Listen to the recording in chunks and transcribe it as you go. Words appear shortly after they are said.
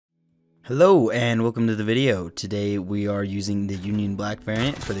Hello and welcome to the video. Today we are using the Union Black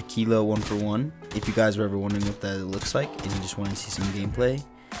variant for the Kilo 1-for-1. If you guys were ever wondering what that looks like and you just want to see some gameplay,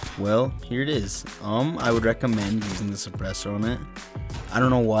 well, here it is. I would recommend using the suppressor on it. I don't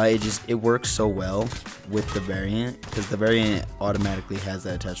know why, it works so well with the variant, because the variant automatically has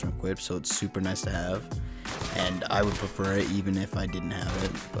that attachment equipped, so it's super nice to have. And I would prefer it even if I didn't have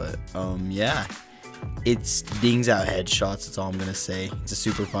it, but yeah. It dings out headshots, that's all I'm gonna say. It's a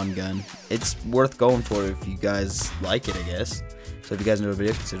super fun gun. It's worth going for if you guys like it, I guess. So if you guys enjoyed the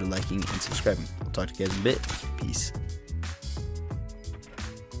video, consider liking and subscribing. I'll talk to you guys in a bit. Peace.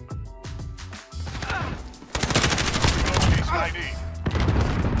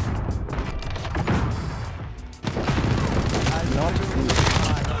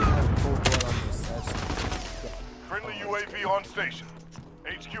 Friendly UAV on station.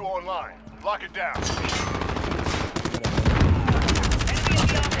 HQ online. Lock it down.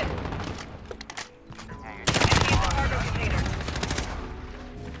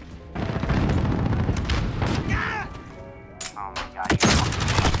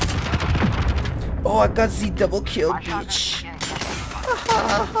 Oh, I got the double kill, bitch.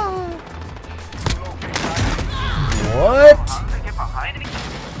 What?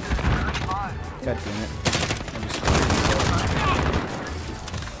 God damn it.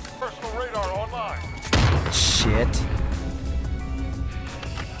 Personal radar online. Shit.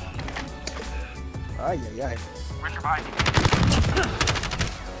 Ay, ay, ay. Richard behind you.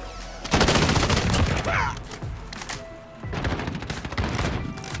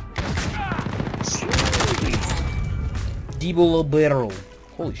 Debo Barrel.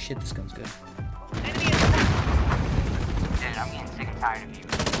 Holy shit, this gun's good. Dude, I'm getting sick and tired of you.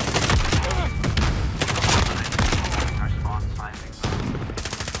 Our spawn's fine.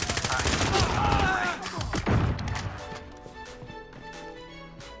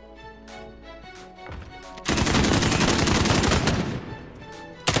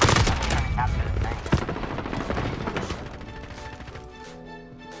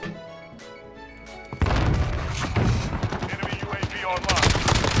 Enemy UAV online.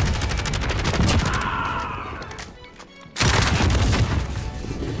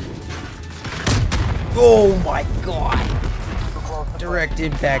 Oh my god. Direct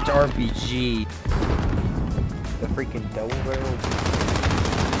impact RPG. The freaking double barrel.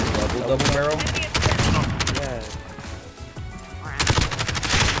 Double barrel. Yeah.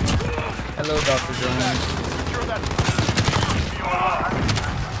 Hello, Dr. Jones. Secure that. UAV online.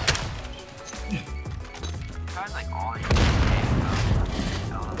 Guys like all you.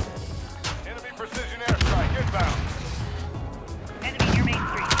 Enemy precision airstrike inbound. Enemy near Main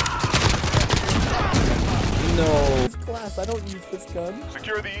Street. No. This class, I don't use this gun.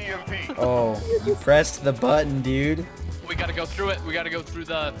 Secure the EMP. Oh, you pressed the button, dude. We gotta go through it. We gotta go through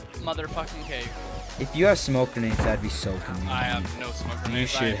the motherfucking cave. If you have smoke grenades, that'd be so convenient. I have no smoke You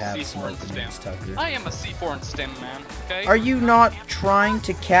grenades. should I have C4 smoke and grenades, stim. Tucker. I am a C4 and stim, man. Okay. Are you not trying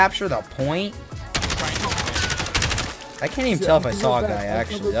to capture the point? Trying to- I can't even tell if I saw a guy,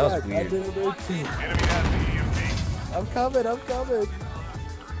 actually. That was weird. Enemy has the EMP. I'm coming, I'm coming.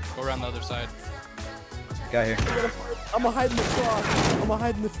 Go around the other side. Guy here. I'm gonna hide in the trough. I'm gonna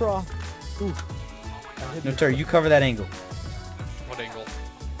hide in the trough. Ooh. I hid No, in the Tucker, you cover that angle. What angle?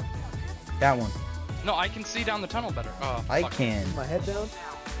 That one. No, I can see down the tunnel better. Oh, I fuck. can. my head down.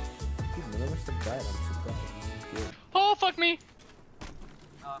 Dude, none of us have died. I'm surprised. This is good. Oh, fuck me.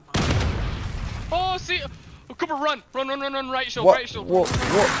 Oh, see. Oh, Cooper, run. Run, right shield, What? right shield. Whoa, Run,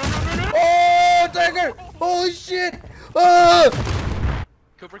 whoa. run. Oh, Tucker! Holy shit! Oh!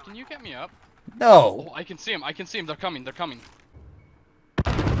 Cooper, can you get me up? No! Oh, I can see him. They're coming.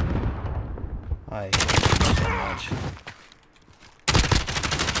 I hate you so much.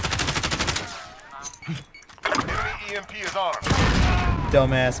 Enemy EMP is armed.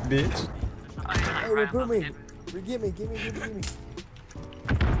 Dumbass bitch. Hey, reboot me. Give me.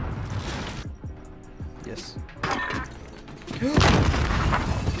 Yes.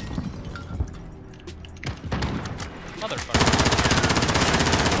 Motherfucker.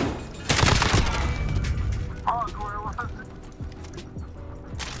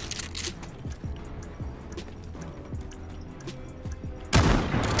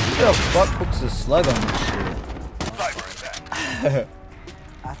 Who the fuck puts a slug on this shit? Cyber attack.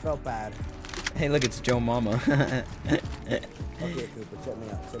 I felt bad. Hey, look, it's Joe Mama. Okay, Cooper, check me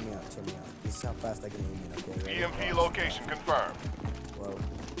out. This is how fast I can aim it, okay? Ready? EMP location confirmed. Whoa.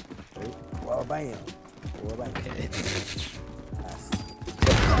 Wait. Whoa, bam. Whoa, bam. Pass.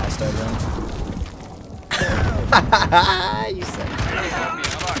 Fast I run. You said.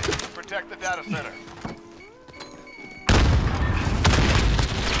 Protect the data center.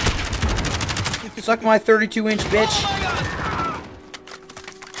 Suck my 32-inch, bitch. I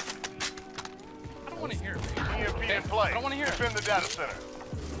don't want to hear it. EMP in play. I don't want to hear it. Defend the data center.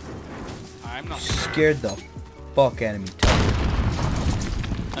 I'm not. Scared the fuck out of me.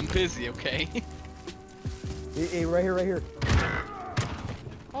 I'm busy, okay? Hey, right here, right here.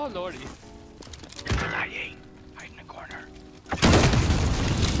 Oh lordy. Dying. Hide in the corner.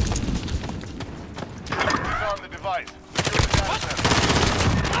 He's on the device. Secure the data center.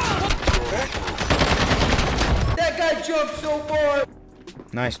 That guy jumped so far.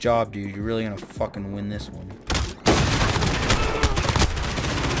 Nice job, dude. You're really gonna fucking win this one.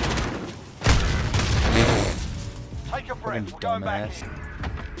 Take a Fucking breath. We're going back dumbass. in.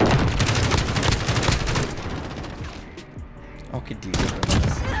 Okay, dude.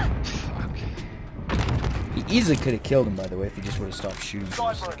 He easily could have killed him, by the way, if he just would have stopped shooting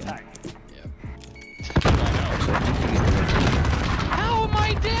for a Cyber second. attack. Actually, I think he gets the How am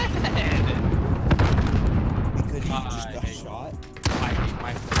I dead? Because he just got shot. I hate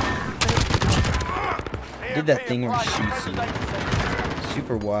my Did that thing where he shoots you.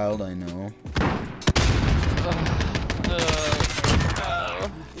 Super wild, I know. You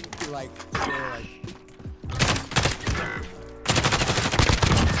think he like,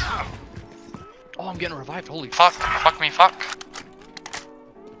 Oh, I'm getting revived. Holy fuck. Fuck me, fuck.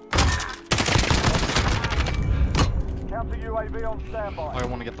 Counter UAV on standby. Oh, I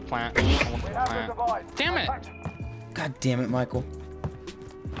want to get the plant. I want We the have the plant. device. Damn it. God damn it, Michael.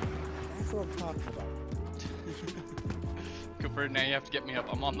 that's what I'm talking about. Cooper, now you have to get me up.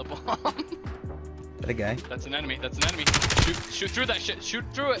 I'm on the bomb. That a guy? That's an enemy. That's an enemy. Shoot through that shit. Shoot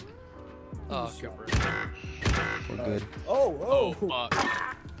through it. Oh, Cooper. We're good. Oh, Oh, oh.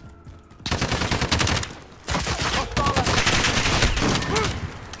 fuck.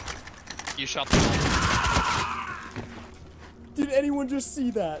 You shot the Did anyone just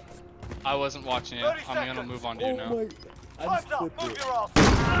see that? I wasn't watching it. 30 I'm gonna seconds. move on to you now. my. I just Time's up. flipped Move it. your ass.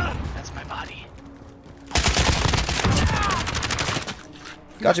 That's my body.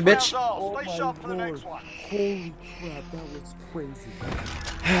 Gotcha, bitch. Oh Stay my sharp for the lord. next one. Holy crap, that was crazy.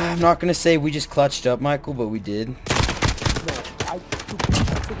 I'm not gonna say we just clutched up, Michael, but we did. No, I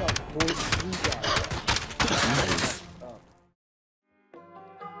took out 43 guys. Jesus.